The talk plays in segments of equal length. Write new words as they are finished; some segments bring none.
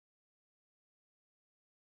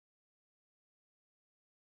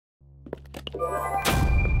Welcome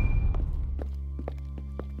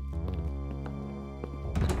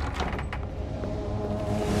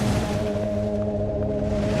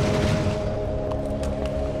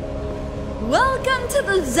to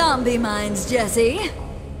the zombie mines, Jesse.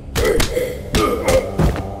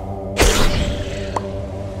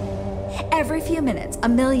 Every few minutes, a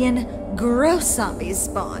million gross zombies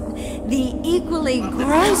spawn. The equally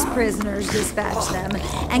gross prisoners dispatch them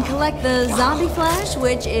and collect the zombie flesh,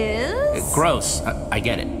 which is... Gross. I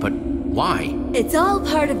get it, but why? It's all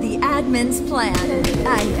part of the admin's plan.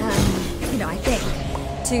 I think.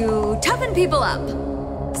 To toughen people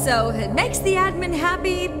up. So if it makes the admin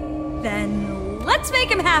happy, then let's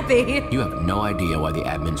make him happy. You have no idea why the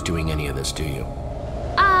admin's doing any of this, do you?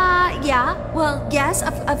 Yeah. Well, yes,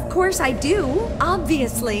 of course I do.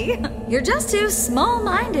 Obviously. You're just too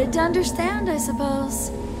small-minded to understand, I suppose.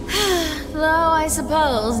 Though I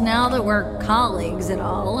suppose, now that we're colleagues and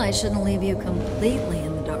all, I shouldn't leave you completely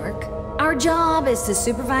in the dark. Our job is to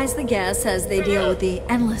supervise the guests as they deal with the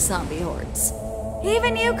endless zombie hordes.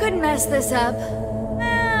 Even you couldn't mess this up.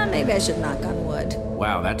 Maybe I should knock on wood.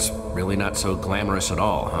 Wow, that's really not so glamorous at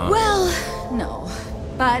all, huh? Well, no.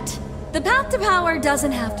 But the path to power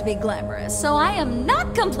doesn't have to be glamorous, so I am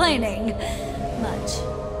not complaining much.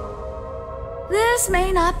 This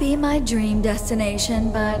may not be my dream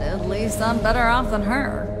destination, but at least I'm better off than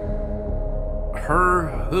her.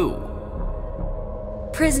 Her who?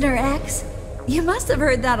 Prisoner X? You must have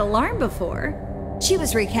heard that alarm before. She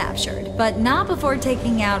was recaptured, but not before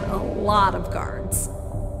taking out a lot of guards.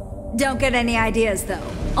 Don't get any ideas, though.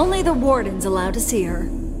 Only the warden's allowed to see her.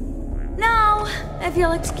 Now, if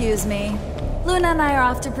you'll excuse me, Luna and I are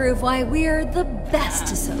off to prove why we're the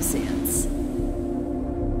best associates.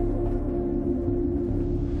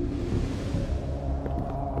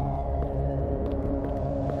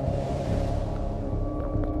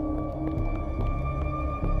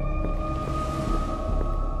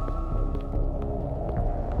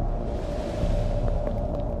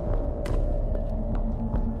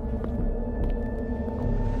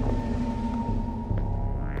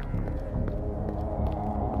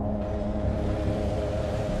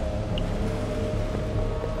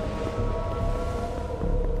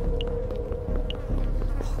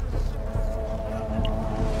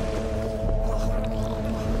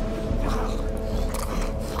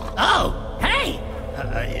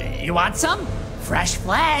 You want some? Fresh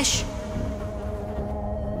flesh.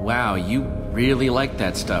 Wow, you really like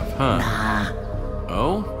that stuff, huh? Nah.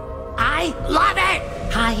 Oh? I love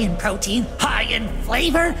it! High in protein, high in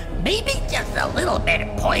flavor, maybe just a little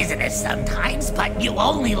bit poisonous sometimes, but you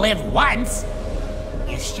only live once.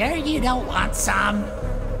 You sure you don't want some?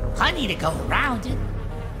 Plenty to go around.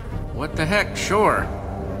 What the heck, sure.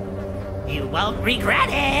 You won't regret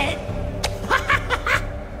it.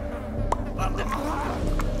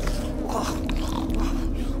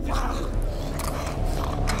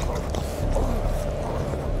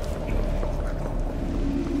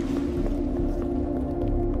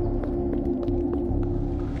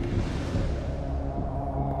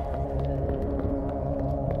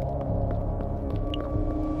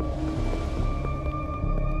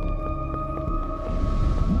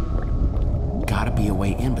 Gotta be a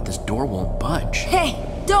way in, but this door won't budge. Hey,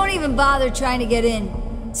 don't even bother trying to get in.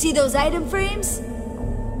 See those item frames?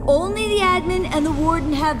 Only the admin and the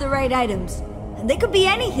warden have the right items. And they could be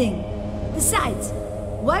anything. Besides,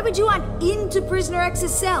 why would you want into Prisoner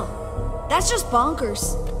X's cell? That's just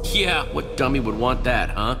bonkers. Yeah, what dummy would want that,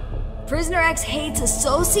 huh? Prisoner X hates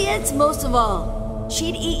associates most of all.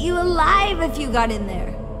 She'd eat you alive if you got in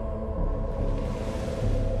there.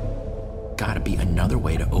 Gotta be another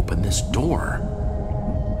way to open this door.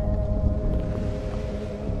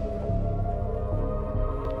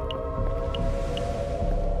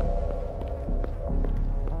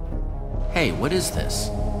 Hey, what is this?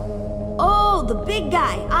 Oh, the big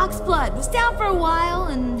guy, Oxblood, was down for a while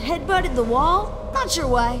and headbutted the wall. Not sure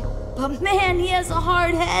why, but man, he has a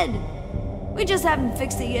hard head. We just haven't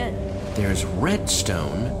fixed it yet. There's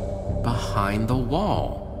redstone behind the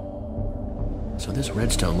wall. So this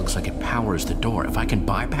redstone looks like it powers the door. If I can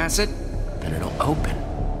bypass it, then it'll open.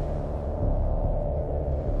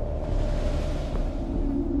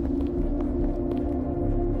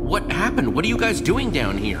 What happened? What are you guys doing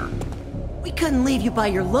down here? We couldn't leave you by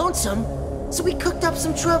your lonesome, so we cooked up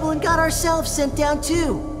some trouble and got ourselves sent down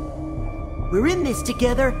too. We're in this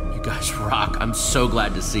together. You guys rock. I'm so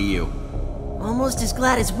glad to see you. Almost as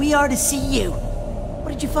glad as we are to see you. What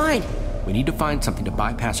did you find? We need to find something to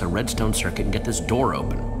bypass a redstone circuit and get this door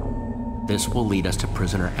open. This will lead us to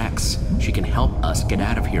Prisoner X. She can help us get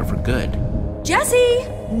out of here for good. Jesse,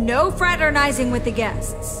 no fraternizing with the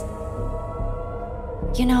guests.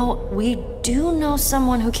 You know, we do know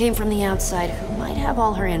someone who came from the outside who might have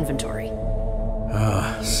all her inventory.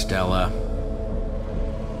 Ugh, Stella.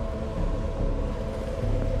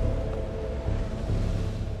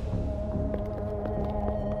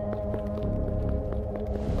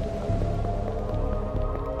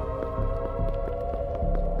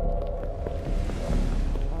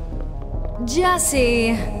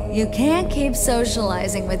 Jesse, you can't keep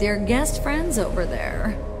socializing with your guest friends over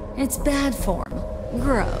there. It's bad form.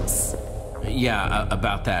 Gross. Yeah,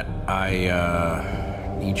 about that.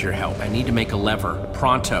 I need your help. I need to make a lever.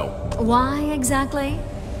 Pronto. Why exactly?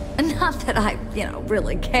 Not that I,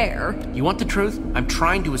 really care. You want the truth? I'm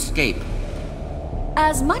trying to escape.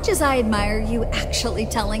 As much as I admire you actually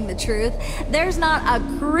telling the truth, there's not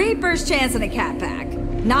a creeper's chance in a cat pack.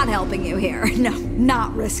 Not helping you here. No,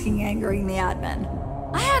 not risking angering the admin.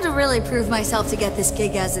 I had to really prove myself to get this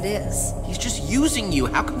gig as it is. He's just using you.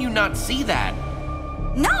 How can you not see that?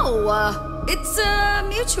 No, it's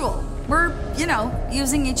mutual. We're,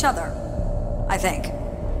 using each other. I think.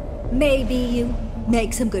 Maybe you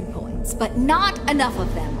make some good points, but not enough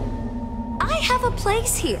of them. I have a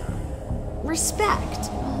place here. Respect.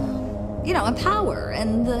 And power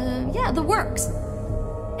and the works.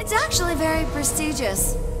 It's actually very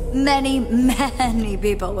prestigious. Many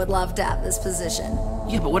people would love to have this position.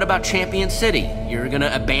 Yeah, but what about Champion City? You're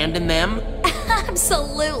gonna abandon them?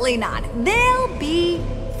 Absolutely not. They'll be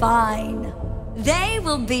fine. They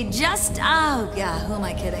will be just... Oh, yeah, who am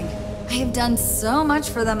I kidding? I have done so much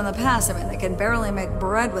for them in the past. I mean, they can barely make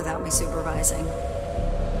bread without me supervising.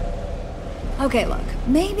 Okay, look.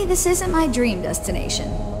 Maybe this isn't my dream destination.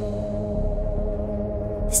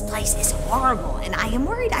 This place is horrible, and I am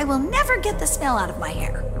worried I will never get the smell out of my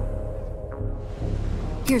hair.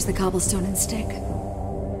 Here's the cobblestone and stick.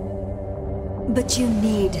 But you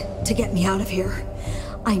need to get me out of here.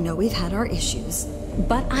 I know we've had our issues,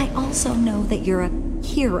 but I also know that you're a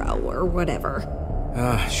hero or whatever.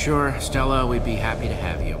 Sure, Stella, we'd be happy to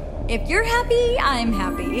have you. If you're happy, I'm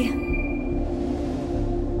happy.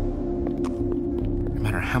 No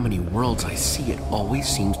matter how many worlds I see, it always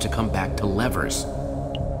seems to come back to levers.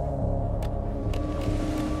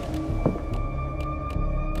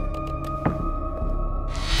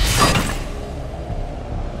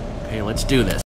 Okay, let's do this.